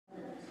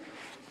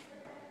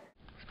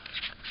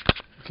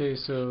Okay,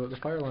 so the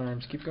fire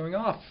alarms keep going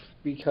off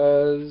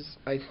because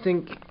I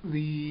think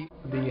the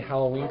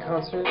Halloween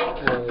concert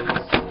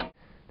was,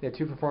 they had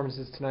two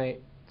performances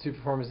tonight, two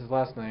performances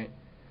last night,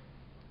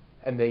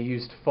 and they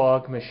used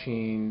fog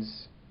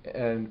machines.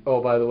 And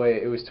oh, by the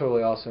way, it was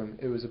totally awesome.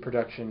 It was a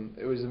production.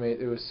 It was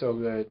amazing. It was so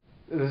good.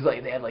 It was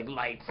like they had like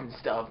lights and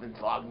stuff and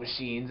fog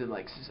machines and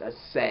like a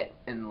set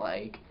and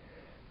like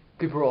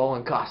people were all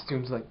in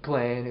costumes like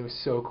playing. It was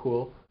so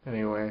cool.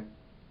 Anyway.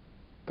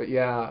 But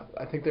yeah,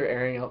 I think they're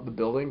airing out the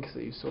building because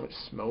they use so much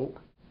smoke.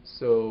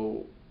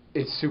 So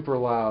it's super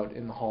loud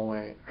in the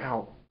hallway.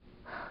 Ow.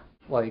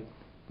 Like,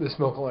 the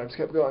smoke alarms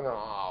kept going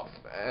off.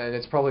 And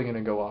it's probably going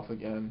to go off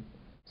again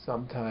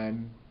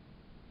sometime.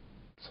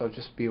 So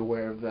just be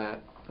aware of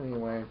that.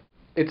 Anyway.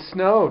 It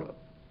snowed.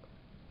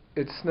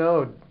 It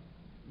snowed,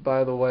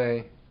 by the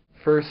way.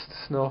 First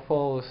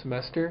snowfall of the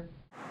semester.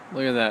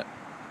 Look at that.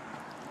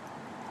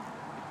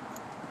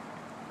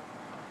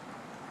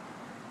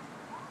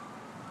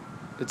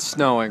 It's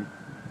snowing.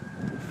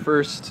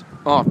 First.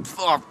 Oh,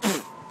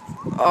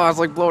 it's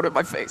like blowing in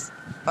my face.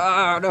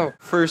 Oh, no.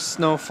 First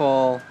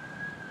snowfall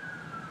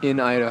in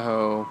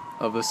Idaho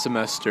of the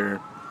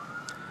semester.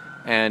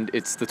 And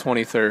it's the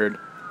 23rd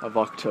of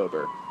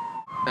October.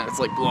 And it's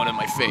like blowing in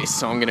my face,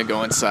 so I'm gonna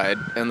go inside.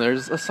 And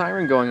there's a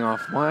siren going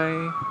off.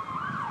 Why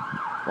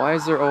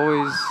is there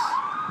always.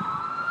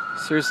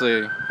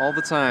 Seriously, all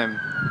the time.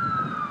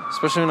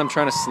 Especially when I'm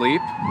trying to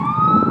sleep.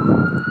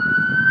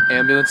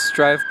 Ambulance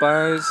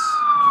drive-bys.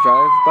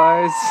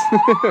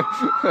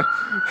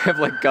 Have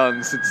like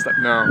guns and stuff.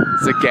 No,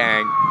 it's a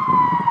gang.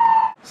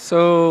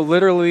 So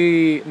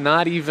literally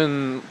not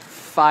even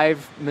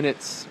 5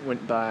 minutes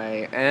went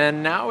by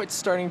and now it's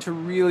starting to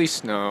really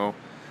snow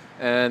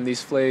and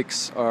these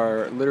flakes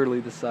are literally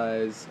the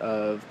size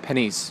of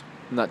pennies.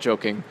 I'm not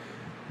joking.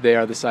 They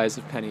are the size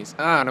of pennies.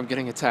 And I'm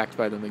getting attacked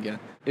by them again.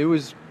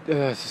 This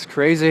is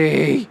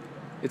crazy.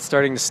 It's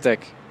starting to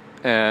stick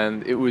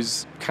and it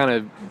was kind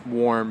of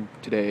warm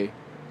today.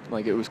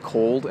 Like it was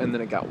cold and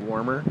then it got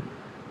warmer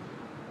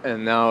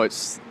and now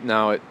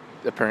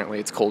apparently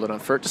it's cold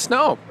enough for it to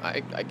snow.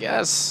 I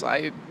guess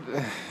I'm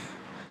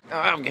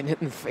getting hit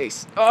in the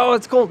face. Oh,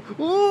 it's cold.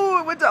 Ooh,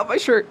 it went down my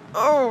shirt.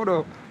 Oh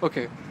no.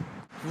 Okay.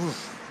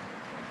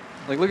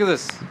 Like look at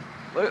this.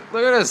 Look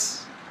at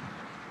this.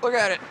 Look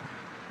at it.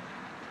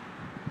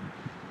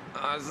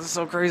 This is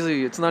so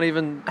crazy. It's not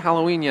even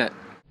Halloween yet.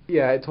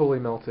 Yeah, it totally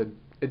melted.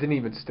 It didn't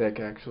even stick,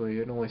 actually.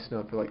 It only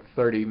snowed for like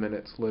 30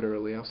 minutes,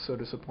 literally. I was so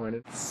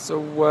disappointed.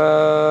 So,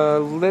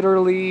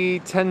 literally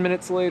 10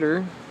 minutes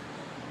later,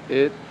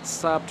 it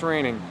stopped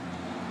raining.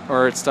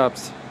 Or it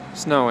stopped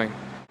snowing.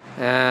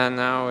 And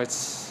now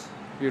it's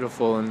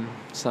beautiful and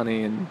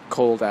sunny and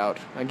cold out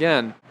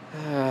again.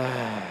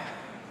 I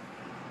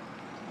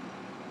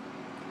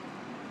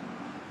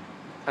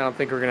don't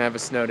think we're gonna have a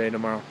snow day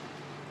tomorrow.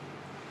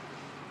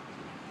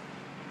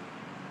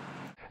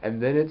 And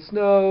then it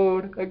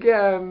snowed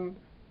again.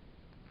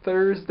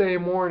 Thursday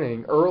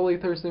morning, early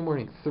Thursday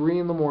morning, 3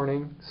 in the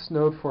morning,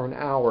 snowed for an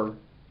hour.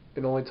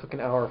 It only took an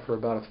hour for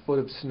about a foot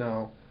of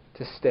snow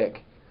to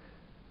stick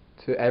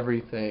to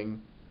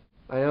everything.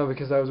 I know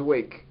because I was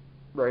awake,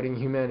 writing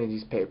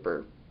humanities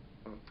paper.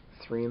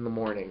 3 in the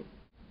morning.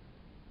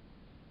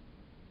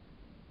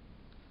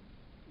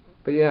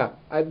 But yeah,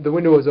 the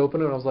window was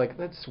open and I was like,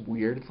 that's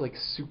weird. It's like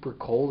super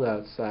cold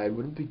outside.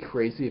 Wouldn't it be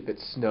crazy if it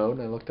snowed?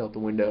 And I looked out the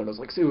window and I was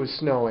like, see, it was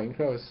snowing.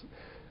 I was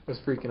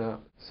freaking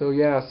out. So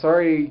yeah,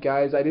 sorry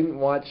guys, I didn't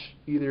watch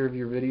either of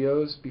your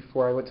videos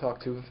before I went to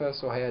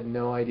Octoberfest, so I had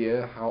no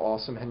idea how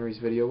awesome Henry's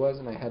video was,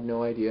 and I had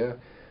no idea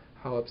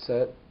how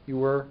upset you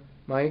were,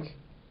 Mike,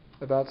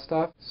 about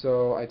stuff.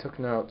 So I took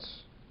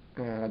notes,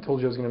 and I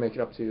told you I was going to make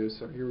it up to you,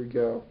 so here we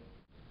go.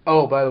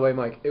 Oh, by the way,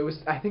 Mike,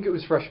 I think it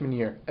was freshman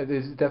year. It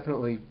is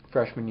definitely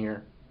freshman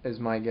year, is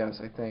my guess,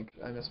 I think.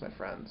 I miss my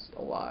friends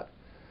a lot.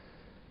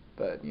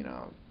 But, you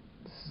know,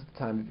 this is the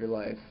time of your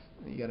life.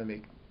 You gotta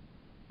make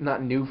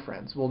not new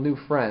friends. Well, new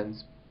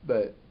friends,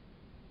 but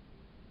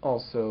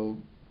also,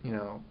 you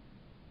know,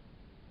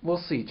 we'll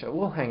see each other.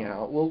 We'll hang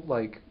out.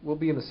 We'll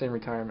be in the same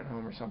retirement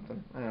home or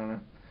something. I don't know.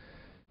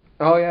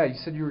 Oh yeah, you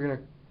said you were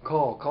gonna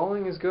call.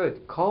 Calling is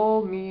good.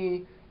 Call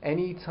me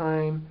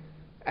anytime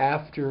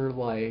after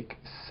like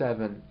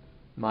 7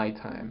 my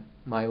time,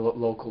 my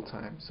local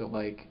time. So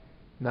like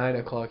 9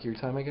 o'clock your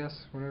time, I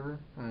guess. Whatever.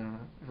 I don't know.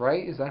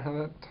 Right? Is that how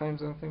that time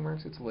zone thing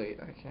works? It's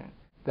late. I can't.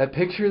 That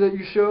picture that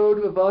you showed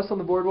of us on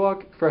the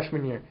boardwalk,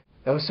 freshman year.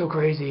 That was so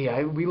crazy.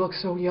 We look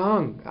so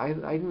young. I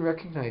didn't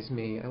recognize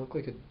me. I look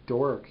like a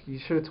dork. You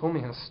should have told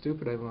me how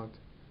stupid I looked.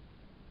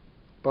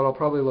 But I'll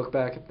probably look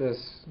back at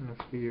this in a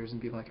few years and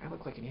be like, I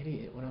look like an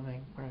idiot. What am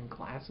I wearing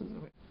glasses?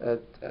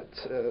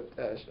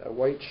 A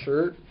white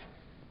shirt,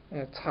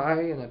 and a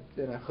tie, and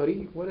a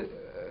hoodie.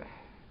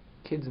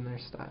 Kids and their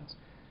styles.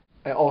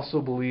 I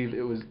also believe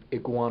it was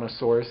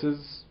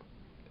iguanasauruses.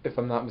 If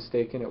I'm not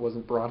mistaken, it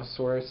wasn't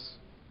brontosaurus.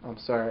 I'm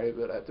sorry,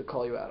 but I have to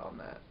call you out on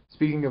that.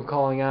 Speaking of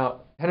calling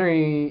out,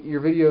 Henry, your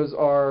videos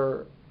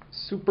are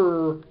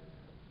super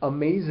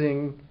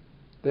amazing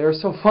They're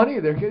so funny.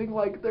 They're getting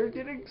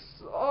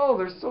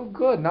they're so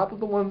good. Not that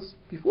the ones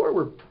before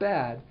were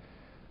bad.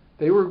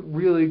 They were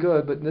really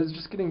good, but it's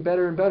just getting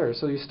better and better.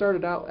 So you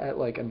started out at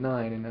like a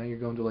 9, and now you're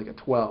going to like a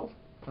 12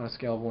 on a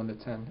scale of 1 to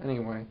 10.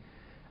 Anyway,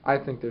 I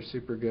think they're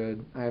super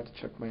good. I have to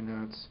check my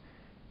notes.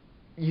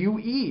 You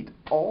eat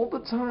all the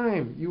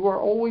time. You are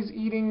always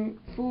eating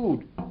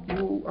food. I'm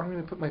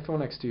going to put my phone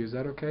next to you. Is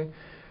that okay?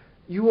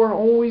 You are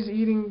always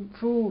eating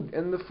food,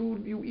 and the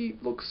food you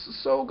eat looks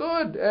so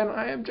good, and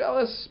I am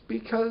jealous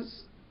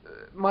because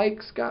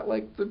Mike's got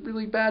like the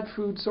really bad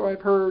food, so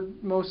I've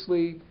heard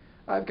mostly.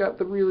 I've got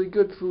the really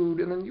good food,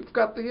 and then you've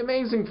got the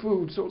amazing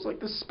food, so it's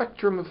like the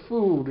spectrum of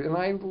food, and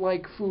I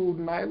like food,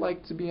 and I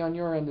like to be on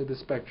your end of the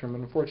spectrum,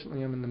 and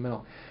unfortunately I'm in the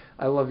middle.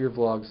 I love your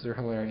vlogs, they're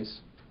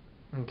hilarious.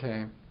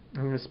 Okay,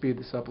 I'm going to speed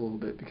this up a little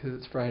bit because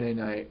it's Friday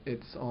night.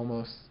 It's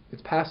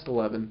past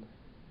 11.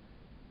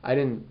 I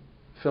didn't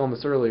film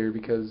this earlier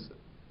because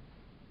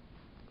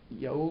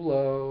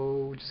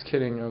YOLO. Just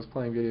kidding, I was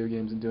playing video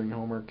games and doing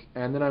homework,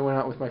 and then I went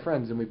out with my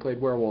friends and we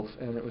played Werewolf,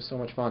 and it was so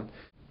much fun.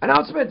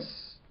 Announcements!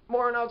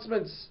 More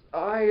announcements!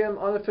 I am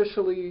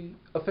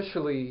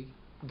officially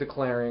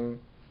declaring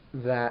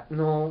that,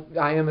 no,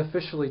 I am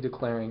officially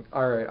declaring,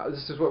 alright,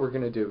 this is what we're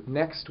going to do.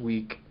 Next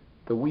week,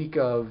 the week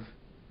of,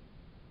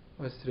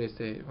 what's today's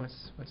date?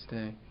 What's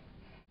today?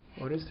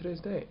 What is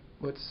today's date?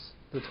 What's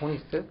the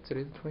 25th?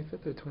 Today's the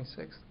 25th or the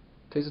 26th?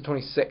 Today's the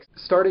 26th.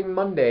 Starting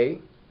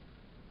Monday,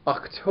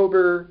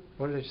 October,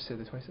 what did I just say,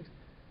 the 26th?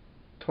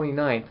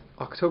 29th,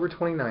 October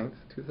 29th,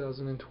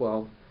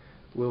 2012,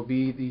 will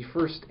be the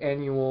first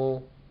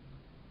annual,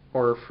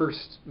 or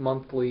first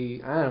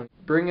monthly, I don't know,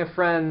 Bring a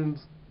Friend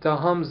to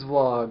Hums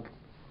Vlog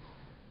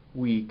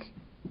week.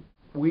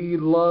 We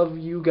love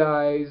you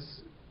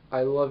guys.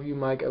 I love you,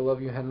 Mike. I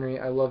love you, Henry.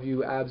 I love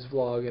you, Abs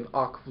Vlog and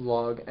Ock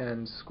Vlog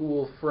and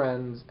school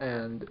friends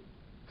and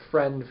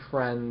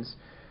friends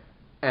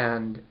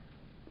and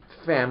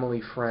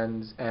family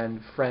friends and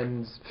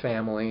friends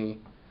family.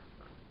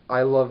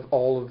 I love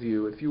all of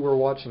you. If you were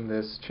watching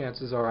this,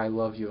 chances are I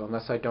love you,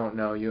 unless I don't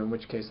know you, in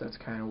which case that's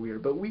kind of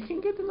weird. But we can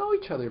get to know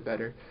each other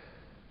better.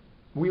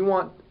 We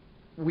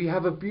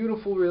have a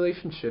beautiful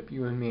relationship,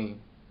 you and me,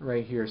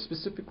 right here.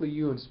 Specifically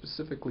you and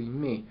specifically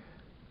me.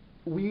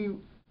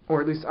 Or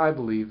at least I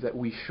believe that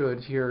we should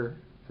here,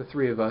 the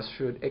three of us,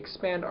 should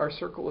expand our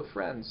circle of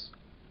friends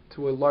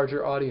to a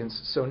larger audience.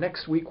 So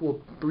next week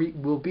will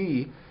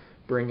be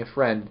Bring a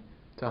Friend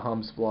to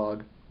Hums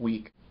Vlog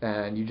week.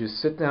 And you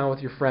just sit down with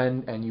your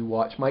friend and you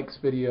watch Mike's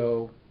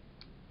video,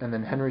 and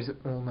then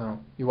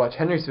you watch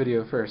Henry's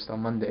video first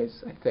on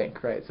Mondays, I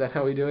think, right? Is that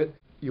how we do it?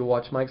 You'll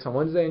watch Mike's on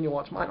Wednesday and you'll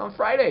watch mine on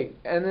Friday,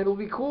 and it'll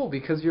be cool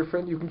because you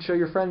can show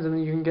your friends, and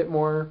then you can get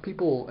more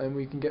people, and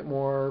we can get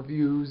more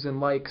views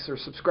and likes or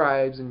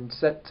subscribes and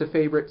set to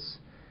favorites.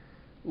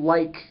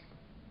 Like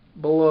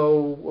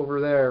below over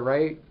there,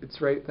 right?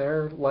 It's right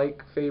there.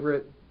 Like,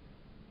 favorite.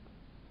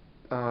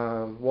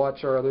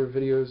 Watch our other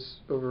videos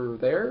over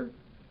there.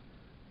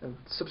 And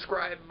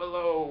subscribe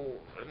below,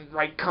 and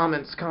write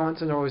comments.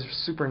 Comments are always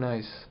super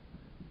nice.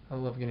 I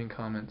love getting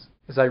comments.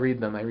 Because I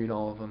read them. I read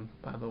all of them,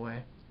 by the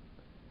way.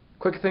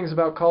 Quick things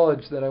about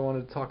college that I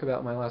wanted to talk about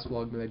in my last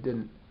vlog, but I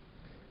didn't.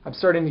 I'm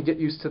starting to get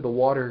used to the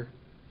water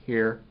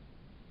here.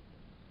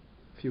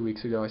 A few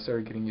weeks ago, I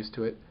started getting used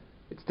to it.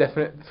 It's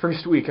definite. The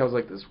first week, I was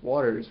like, this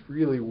water is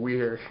really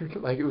weird.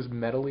 Like, it was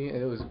metally,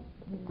 and it was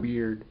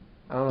weird.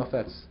 I don't know if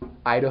that's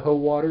Idaho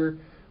water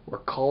or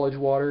college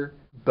water,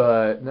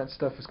 but that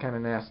stuff was kind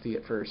of nasty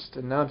at first,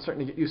 and now I'm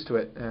starting to get used to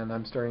it, and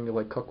I'm starting to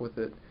like cook with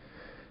it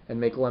and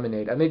make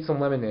lemonade. I made some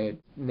lemonade.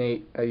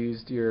 Nate, I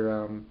used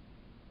your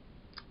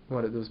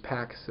what are those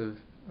packs of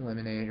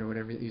lemonade or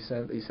whatever that you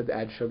said to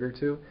add sugar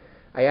to.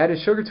 I added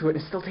sugar to it,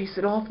 and it still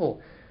tasted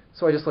awful.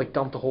 So I just like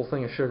dumped a whole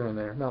thing of sugar in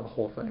there. Not the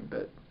whole thing,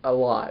 but a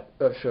lot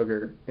of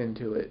sugar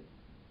into it,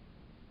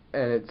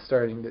 and it's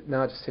starting to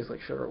now it just tastes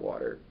like sugar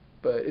water.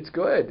 But it's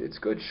good. It's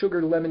good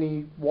sugar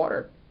lemony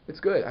water. It's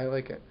good. I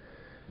like it.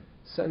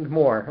 Send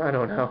more. I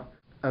don't know.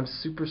 I'm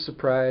super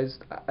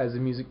surprised. As a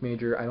music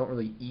major, I don't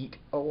really eat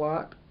a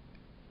lot.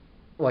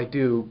 Well, I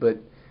do, but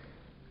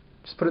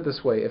just put it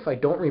this way. If I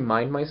don't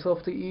remind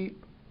myself to eat,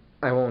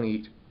 I won't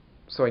eat.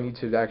 So I need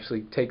to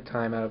actually take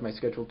time out of my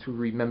schedule to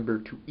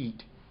remember to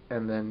eat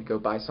and then go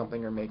buy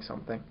something or make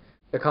something.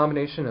 The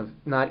combination of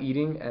not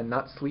eating and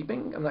not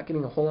sleeping, I'm not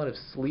getting a whole lot of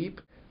sleep.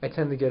 I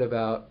tend to get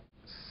about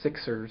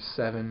 6 to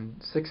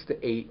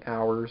 8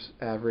 hours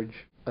average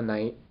a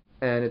night.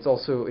 And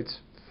it's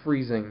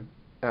freezing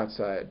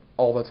outside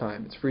all the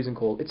time. It's freezing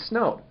cold. It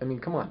snowed. I mean,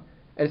 come on.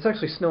 And it's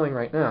actually snowing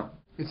right now.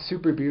 It's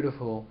super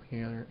beautiful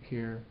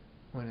here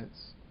when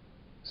it's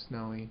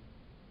snowy.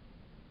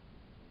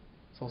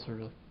 It's also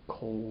really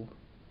cold.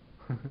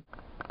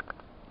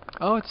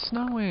 Oh, it's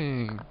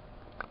snowing.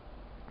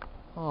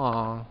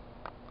 Aw.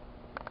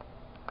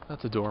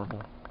 That's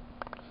adorable.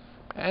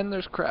 And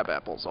there's crab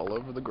apples all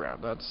over the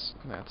ground. That's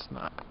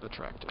not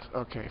attractive.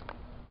 Okay.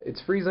 It's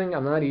freezing,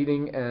 I'm not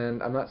eating,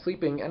 and I'm not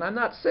sleeping, and I'm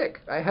not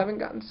sick. I haven't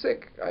gotten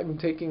sick. I'm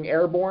taking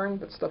Airborne.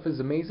 That stuff is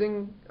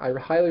amazing. I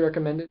highly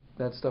recommend it.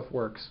 That stuff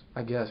works,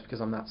 I guess, because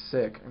I'm not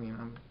sick. I mean,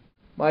 I'm...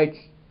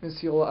 Mike,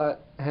 miss you a lot.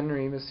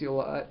 Henry, miss you a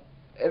lot.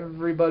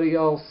 Everybody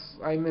else,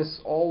 I miss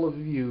all of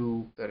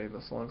you. That ain't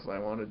the songs I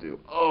want to do.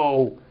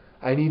 Oh,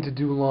 I need to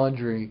do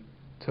laundry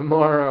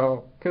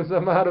tomorrow, because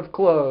I'm out of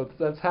clothes.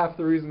 That's half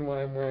the reason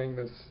why I'm wearing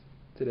this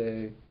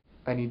today.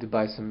 I need to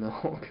buy some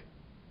milk.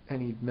 I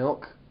need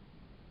milk.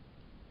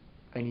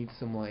 I need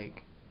some,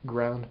 like,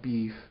 ground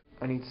beef.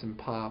 I need some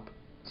pop.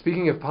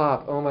 Speaking of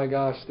pop, oh my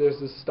gosh, there's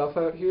this stuff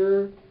out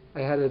here. I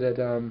had it at,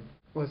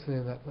 what's the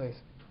name of that place?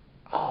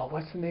 Oh,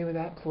 what's the name of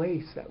that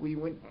place that we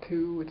went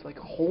to? It's like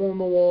a hole in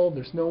the wall,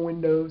 there's no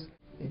windows,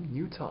 in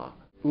Utah.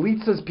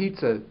 Lisa's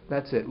Pizza,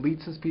 that's it,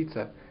 Lisa's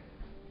Pizza.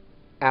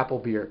 Apple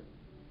beer.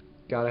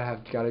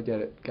 Gotta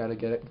get it,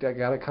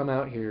 gotta come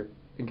out here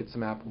and get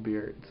some apple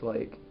beer. It's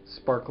like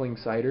sparkling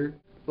cider,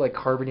 like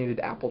carbonated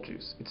apple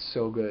juice. It's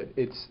so good.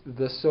 It's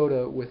the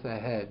soda with a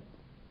head.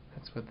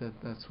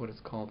 That's what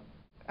it's called.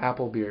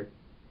 Apple beer.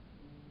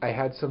 I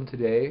had some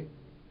today.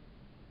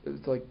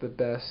 It's like the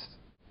best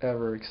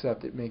ever,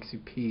 except it makes you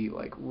pee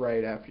like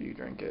right after you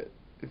drink it.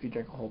 If you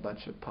drink a whole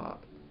bunch of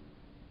pop.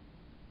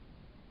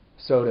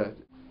 Soda.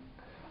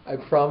 I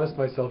promised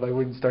myself I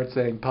wouldn't start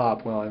saying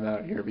pop while I'm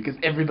out here because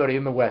everybody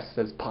in the West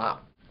says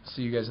pop.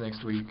 See you guys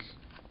next week.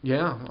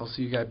 Yeah, I'll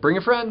see you guys. Bring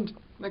a friend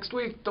next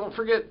week. Don't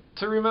forget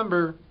to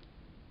remember.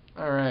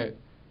 Alright.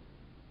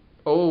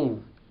 Oh,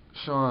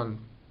 Sean.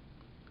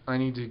 I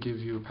need to give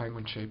you a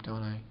penguin shape,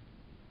 don't I?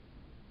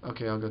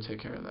 Okay, I'll go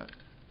take care of that.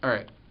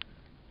 Alright.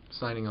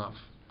 Signing off.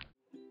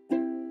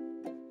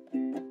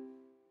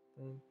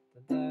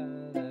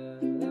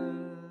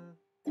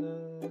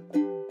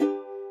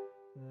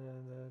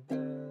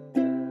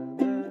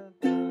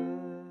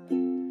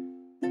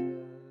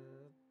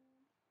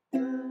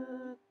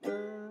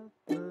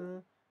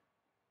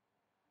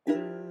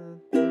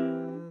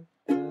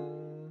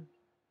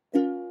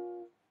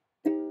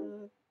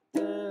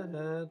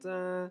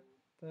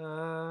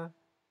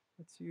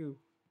 That's you.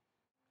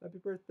 Happy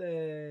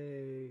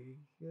birthday.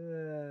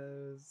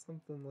 Yeah,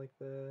 something like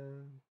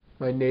that.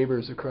 My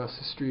neighbors across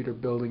the street are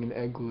building an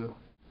igloo.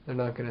 They're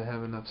not going to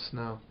have enough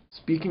snow.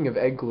 Speaking of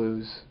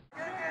igloos...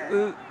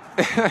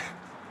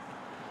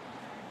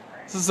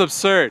 This is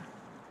absurd.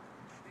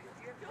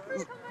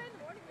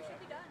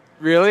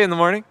 Really? In the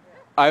morning?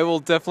 I will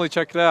definitely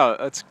check it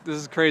out. This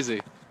is crazy.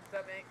 If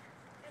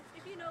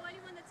you know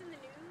anyone that's in the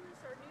news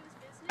or news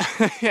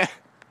business, Yeah,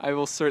 I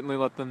will certainly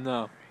let them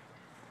know.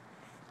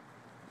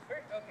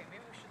 Okay,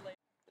 maybe we should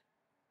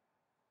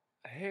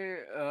Hey,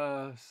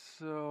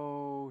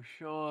 so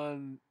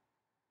Sean,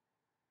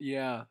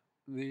 yeah,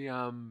 the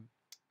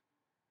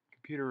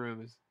computer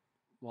room is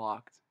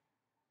locked.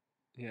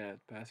 Yeah,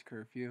 past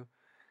curfew.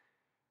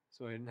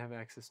 So I didn't have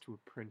access to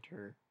a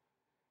printer,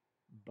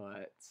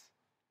 but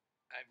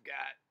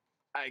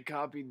I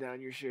copied down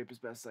your shape as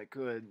best I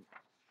could.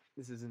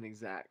 This isn't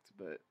exact,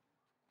 but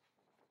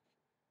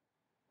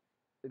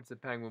it's a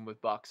penguin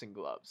with boxing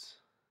gloves.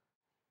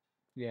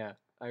 Yeah,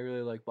 I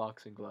really like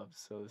boxing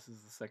gloves, so this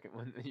is the second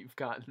one that you've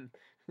gotten.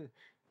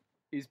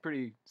 He's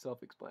pretty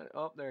self-explanatory.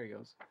 Oh, there he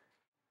goes.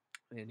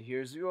 And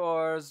here's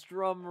yours.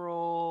 Drum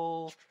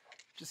roll.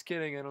 Just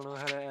kidding. I don't know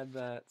how to add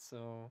that,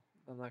 so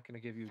I'm not gonna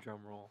give you a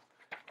drum roll.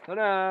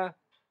 Ta-da!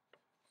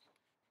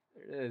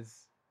 There it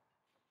is.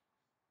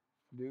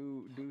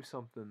 Do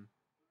something.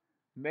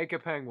 Make a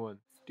penguin.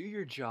 Do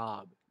your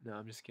job. No,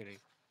 I'm just kidding.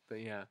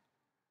 But yeah.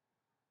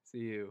 See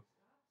you.